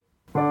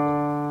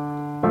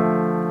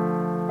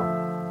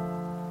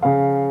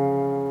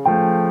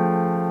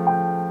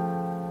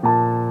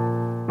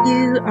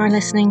are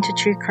listening to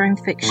True Crime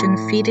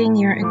Fiction, feeding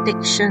your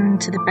addiction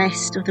to the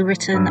best of the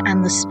written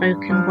and the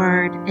spoken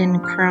word in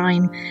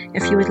crime.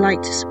 If you would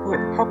like to support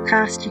the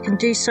podcast, you can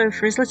do so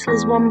for as little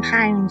as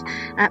 £1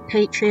 at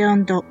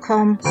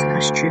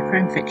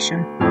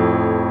patreon.com/truecrimefiction.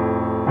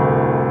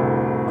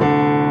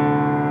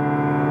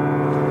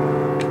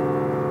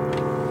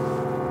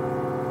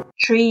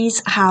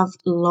 Trees have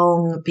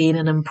long been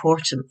an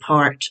important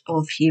part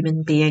of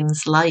human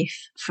beings'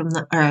 life from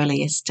the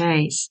earliest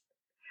days.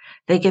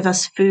 They give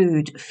us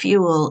food,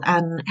 fuel,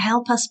 and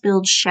help us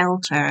build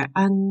shelter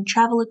and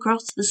travel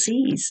across the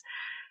seas.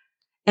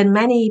 In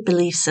many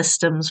belief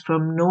systems,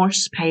 from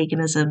Norse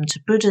paganism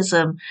to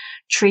Buddhism,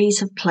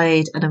 trees have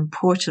played an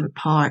important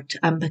part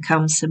and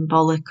become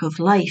symbolic of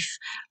life,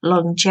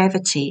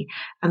 longevity,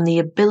 and the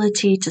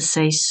ability to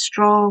stay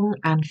strong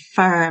and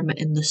firm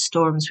in the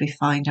storms we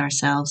find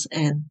ourselves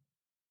in.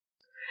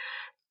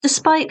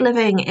 Despite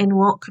living in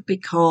what could be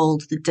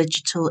called the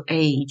digital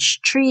age,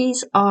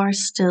 trees are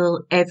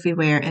still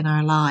everywhere in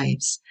our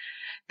lives.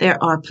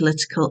 There are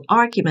political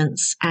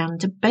arguments and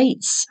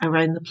debates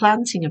around the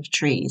planting of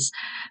trees,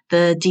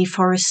 the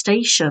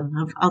deforestation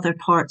of other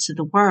parts of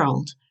the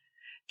world.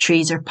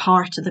 Trees are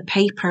part of the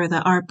paper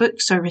that our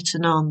books are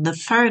written on, the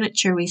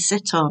furniture we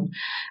sit on,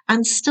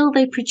 and still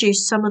they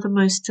produce some of the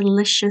most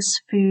delicious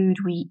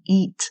food we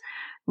eat,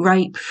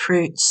 ripe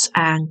fruits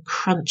and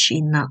crunchy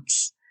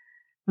nuts.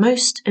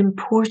 Most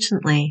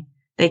importantly,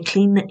 they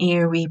clean the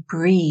air we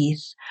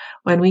breathe.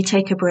 When we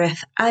take a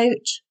breath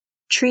out,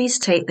 trees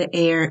take the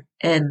air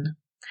in.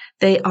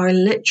 They are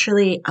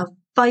literally a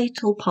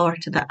vital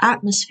part of the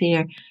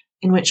atmosphere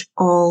in which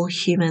all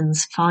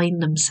humans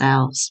find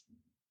themselves.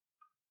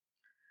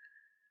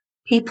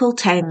 People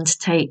tend to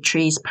take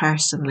trees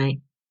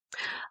personally.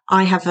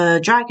 I have a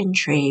dragon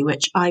tree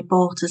which I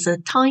bought as a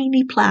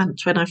tiny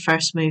plant when I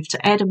first moved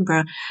to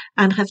Edinburgh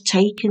and have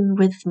taken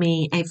with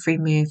me every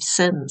move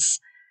since.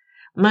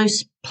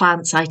 Most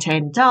plants I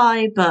tend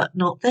die, but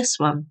not this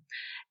one.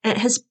 It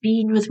has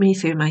been with me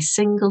through my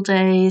single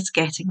days,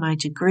 getting my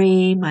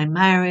degree, my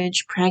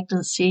marriage,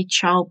 pregnancy,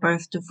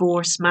 childbirth,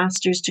 divorce,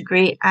 master's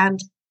degree,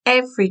 and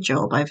every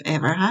job I've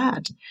ever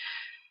had.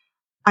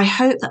 I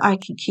hope that I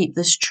can keep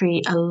this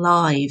tree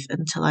alive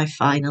until I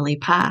finally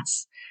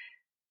pass.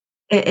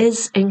 It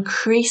is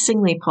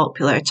increasingly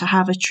popular to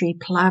have a tree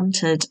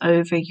planted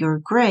over your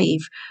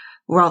grave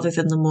rather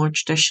than the more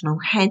traditional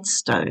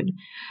headstone.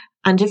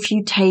 And if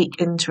you take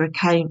into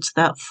account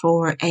that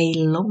for a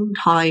long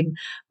time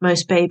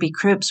most baby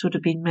cribs would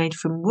have been made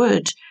from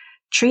wood,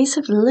 trees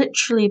have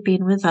literally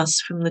been with us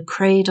from the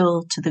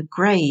cradle to the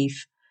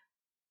grave.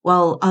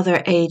 While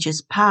other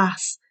ages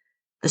pass,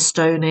 the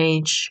Stone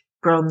Age,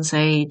 Bronze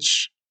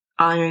Age,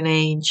 Iron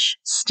Age,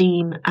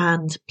 Steam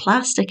and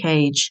Plastic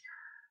Age,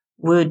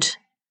 wood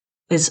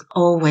is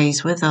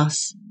always with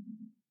us.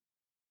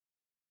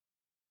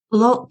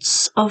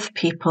 Lots of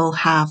people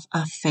have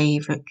a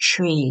favourite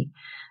tree.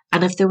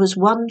 And if there was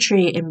one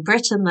tree in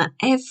Britain that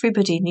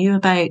everybody knew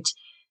about,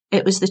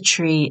 it was the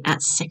tree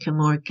at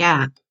Sycamore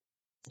Gap.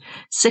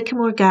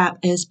 Sycamore Gap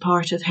is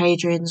part of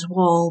Hadrian's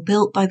Wall,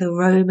 built by the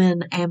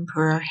Roman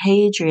Emperor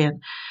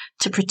Hadrian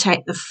to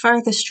protect the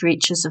furthest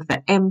reaches of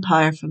the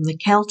empire from the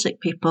Celtic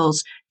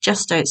peoples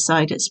just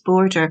outside its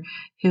border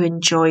who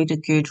enjoyed a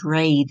good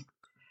raid.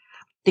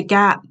 The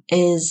gap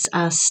is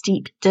a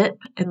steep dip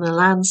in the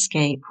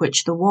landscape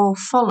which the wall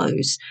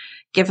follows,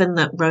 given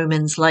that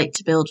Romans like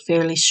to build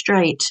fairly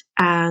straight,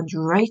 and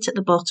right at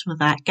the bottom of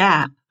that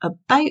gap,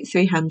 about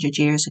 300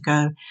 years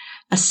ago,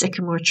 a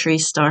sycamore tree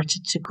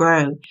started to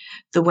grow.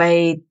 The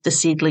way the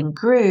seedling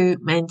grew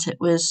meant it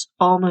was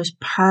almost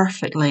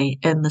perfectly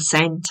in the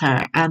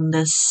centre, and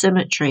the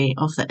symmetry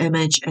of the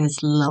image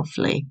is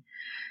lovely.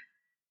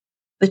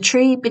 The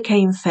tree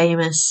became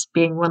famous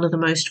being one of the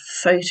most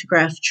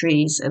photographed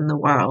trees in the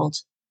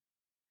world.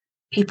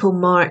 People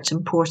marked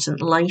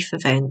important life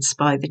events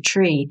by the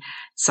tree,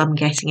 some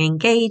getting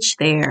engaged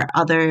there,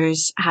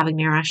 others having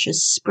their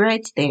ashes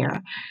spread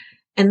there.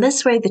 In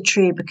this way, the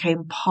tree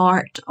became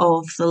part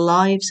of the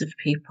lives of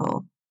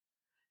people.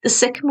 The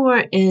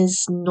sycamore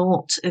is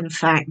not, in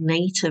fact,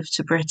 native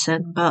to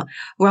Britain, but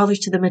rather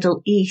to the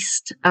Middle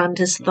East, and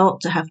is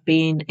thought to have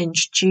been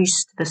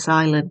introduced to this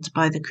island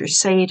by the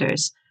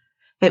Crusaders.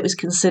 It was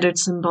considered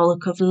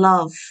symbolic of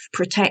love,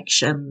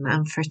 protection,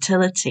 and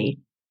fertility.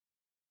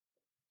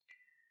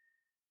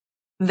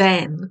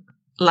 Then,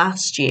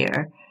 last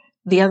year,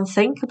 the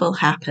unthinkable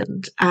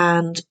happened,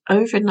 and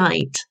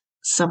overnight,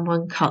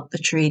 someone cut the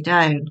tree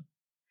down.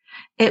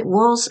 It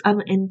was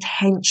an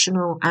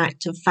intentional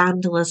act of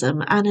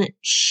vandalism, and it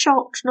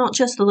shocked not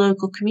just the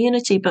local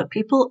community, but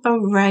people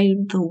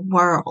around the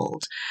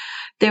world.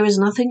 There was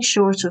nothing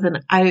short of an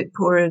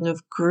outpouring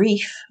of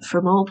grief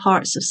from all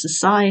parts of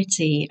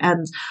society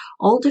and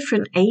all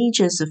different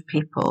ages of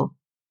people.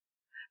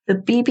 The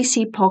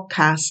BBC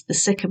podcast, The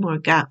Sycamore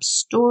Gap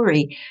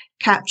Story,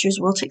 captures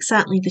what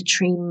exactly the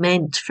tree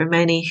meant for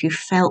many who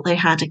felt they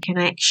had a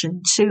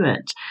connection to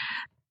it.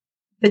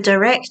 The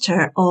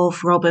director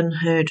of Robin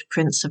Hood,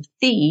 Prince of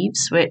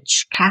Thieves,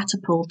 which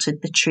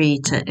catapulted the tree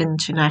to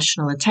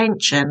international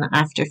attention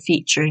after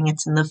featuring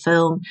it in the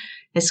film,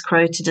 is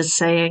quoted as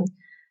saying,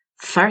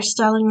 "First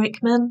Alan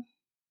Rickman,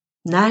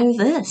 now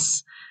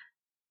this."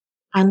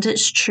 And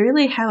it's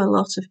truly how a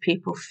lot of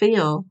people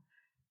feel.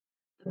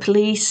 The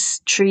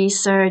police, tree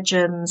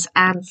surgeons,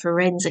 and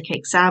forensic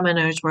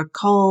examiners were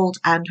called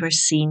and were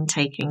seen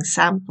taking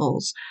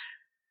samples.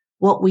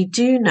 What we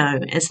do know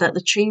is that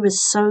the tree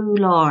was so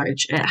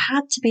large it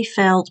had to be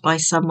felled by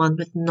someone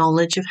with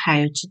knowledge of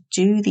how to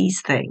do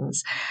these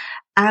things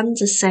and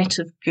a set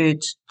of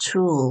good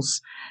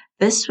tools.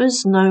 This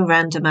was no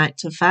random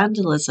act of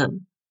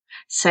vandalism.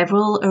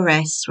 Several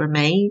arrests were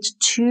made,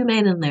 2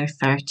 men in their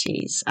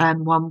 30s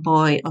and 1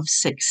 boy of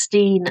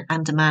 16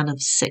 and a man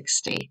of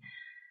 60.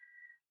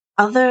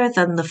 Other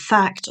than the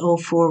fact all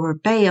 4 were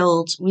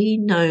bailed, we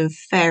know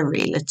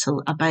very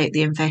little about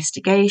the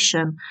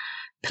investigation,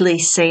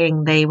 police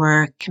saying they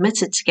were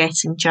committed to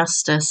getting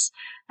justice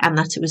and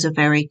that it was a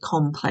very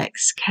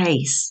complex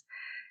case.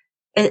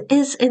 It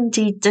is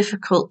indeed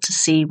difficult to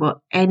see what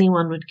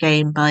anyone would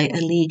gain by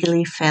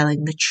illegally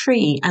felling the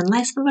tree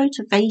unless the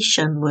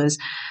motivation was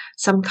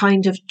some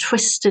kind of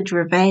twisted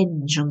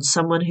revenge on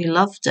someone who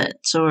loved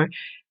it, or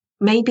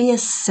maybe a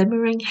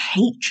simmering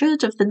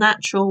hatred of the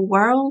natural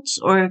world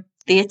or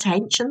the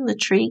attention the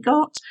tree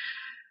got.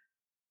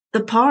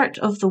 The part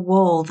of the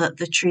wall that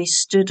the tree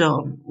stood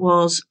on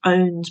was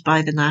owned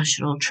by the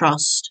National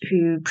Trust,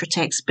 who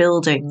protects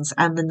buildings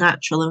and the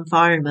natural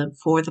environment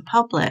for the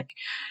public.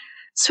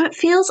 So it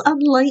feels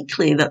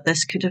unlikely that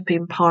this could have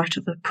been part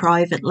of a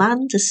private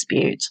land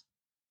dispute.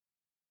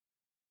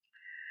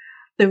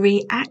 The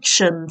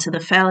reaction to the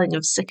felling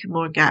of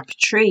Sycamore Gap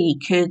tree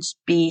could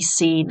be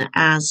seen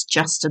as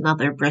just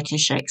another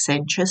British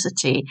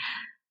eccentricity,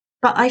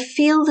 but I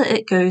feel that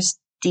it goes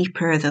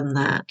deeper than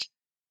that.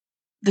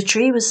 The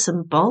tree was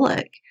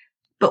symbolic,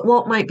 but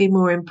what might be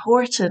more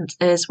important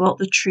is what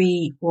the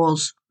tree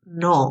was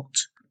not.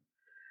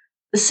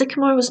 The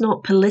sycamore was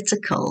not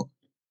political.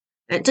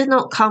 It did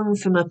not come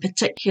from a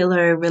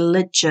particular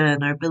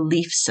religion or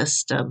belief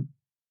system.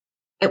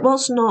 It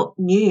was not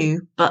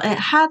new, but it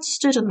had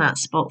stood in that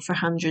spot for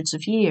hundreds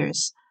of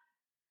years.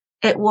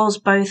 It was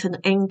both an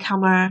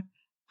incomer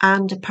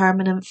and a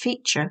permanent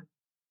feature.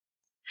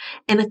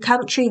 In a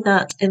country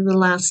that in the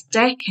last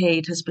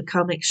decade has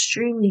become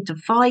extremely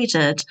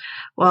divided,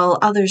 while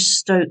others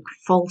stoke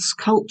false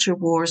culture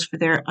wars for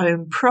their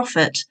own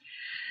profit,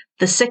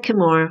 the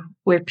Sycamore,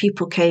 where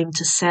people came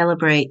to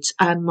celebrate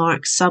and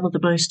mark some of the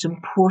most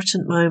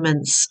important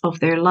moments of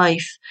their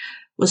life,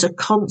 was a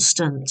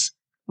constant,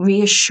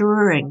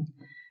 reassuring,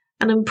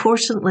 and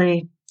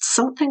importantly,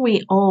 something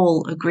we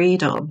all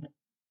agreed on.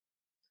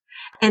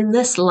 In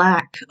this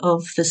lack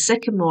of the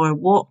sycamore,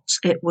 what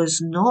it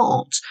was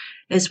not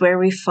is where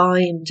we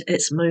find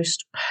its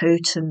most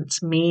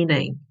potent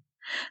meaning.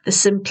 The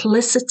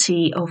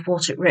simplicity of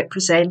what it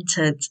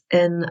represented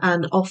in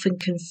an often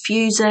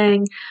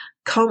confusing,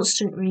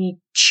 constantly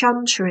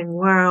chuntering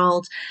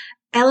world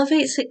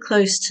elevates it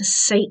close to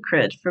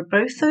sacred for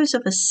both those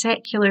of a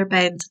secular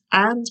bent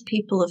and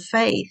people of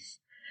faith,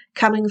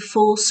 coming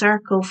full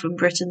circle from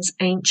Britain's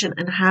ancient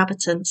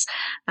inhabitants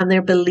and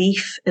their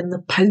belief in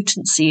the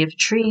potency of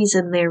trees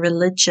in their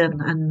religion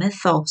and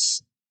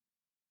mythos.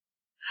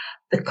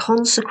 The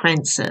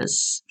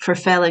consequences for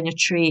felling a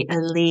tree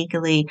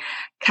illegally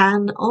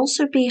can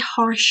also be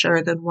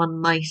harsher than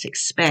one might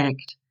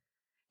expect.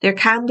 There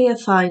can be a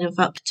fine of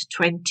up to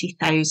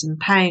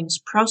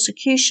 £20,000,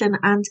 prosecution,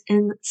 and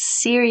in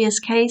serious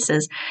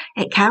cases,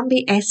 it can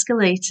be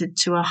escalated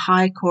to a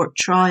High Court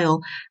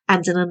trial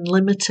and an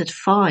unlimited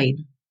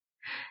fine.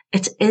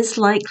 It is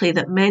likely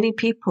that many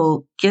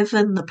people,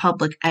 given the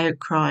public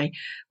outcry,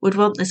 would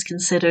want this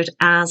considered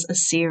as a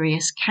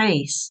serious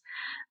case.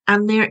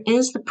 And there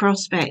is the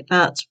prospect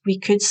that we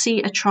could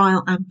see a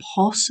trial and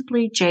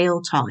possibly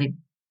jail time.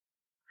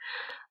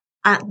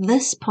 At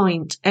this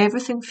point,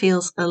 everything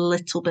feels a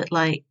little bit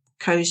like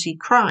cosy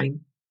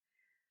crime.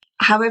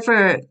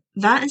 However,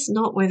 that is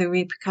not where the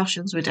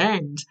repercussions would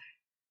end.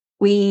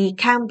 We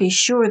can be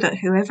sure that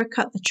whoever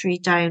cut the tree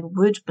down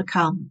would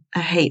become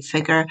a hate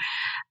figure,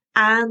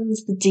 and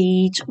the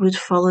deed would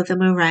follow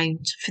them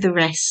around for the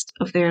rest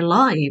of their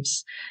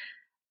lives.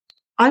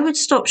 I would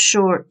stop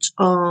short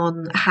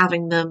on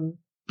having them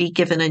be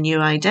given a new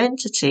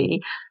identity,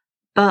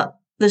 but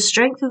the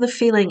strength of the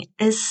feeling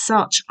is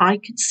such I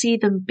could see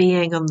them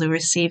being on the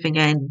receiving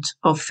end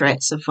of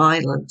threats of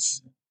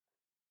violence.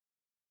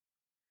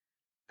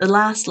 The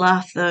last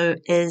laugh, though,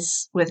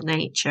 is with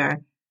nature.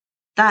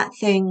 That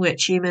thing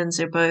which humans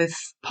are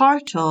both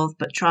part of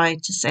but try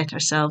to set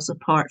ourselves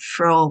apart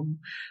from,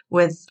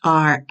 with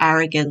our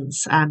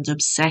arrogance and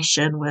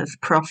obsession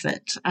with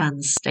profit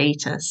and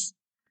status.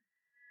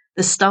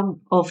 The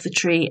stump of the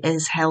tree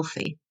is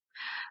healthy.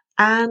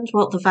 And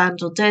what the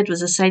vandal did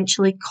was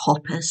essentially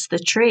coppice the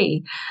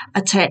tree,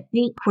 a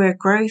technique where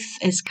growth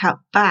is cut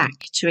back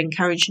to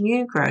encourage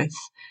new growth.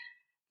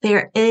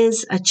 There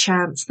is a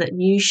chance that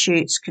new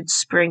shoots could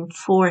spring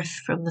forth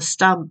from the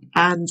stump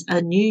and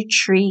a new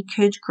tree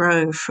could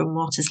grow from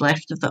what is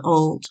left of the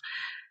old.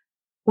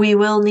 We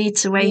will need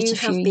to wait You a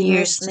few have been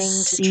years to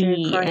listening to True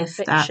see Crime if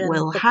that Fiction,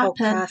 will the happen,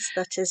 podcast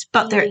that is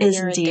but there feeding is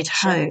your indeed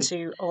addiction hope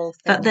to all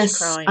that things this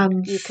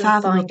crime. You can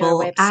find our unfathomable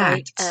website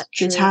act at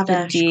could have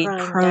indeed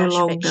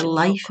prolonged the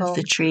life of true-crime-fiction.com,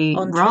 the tree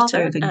on rather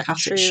Twitter than at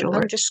cut it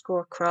short.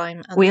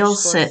 We'll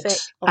sit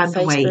true_crime_fic, on and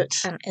Facebook wait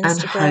and and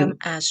Instagram hope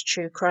as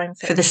True Crime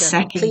for the Fiction.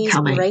 second Please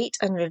coming rate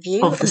and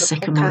review of the on the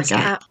Sycamore podcast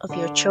Gap. app of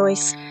your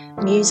choice.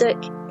 Music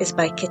is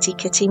by Kitty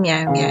Kitty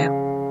Meow Meow.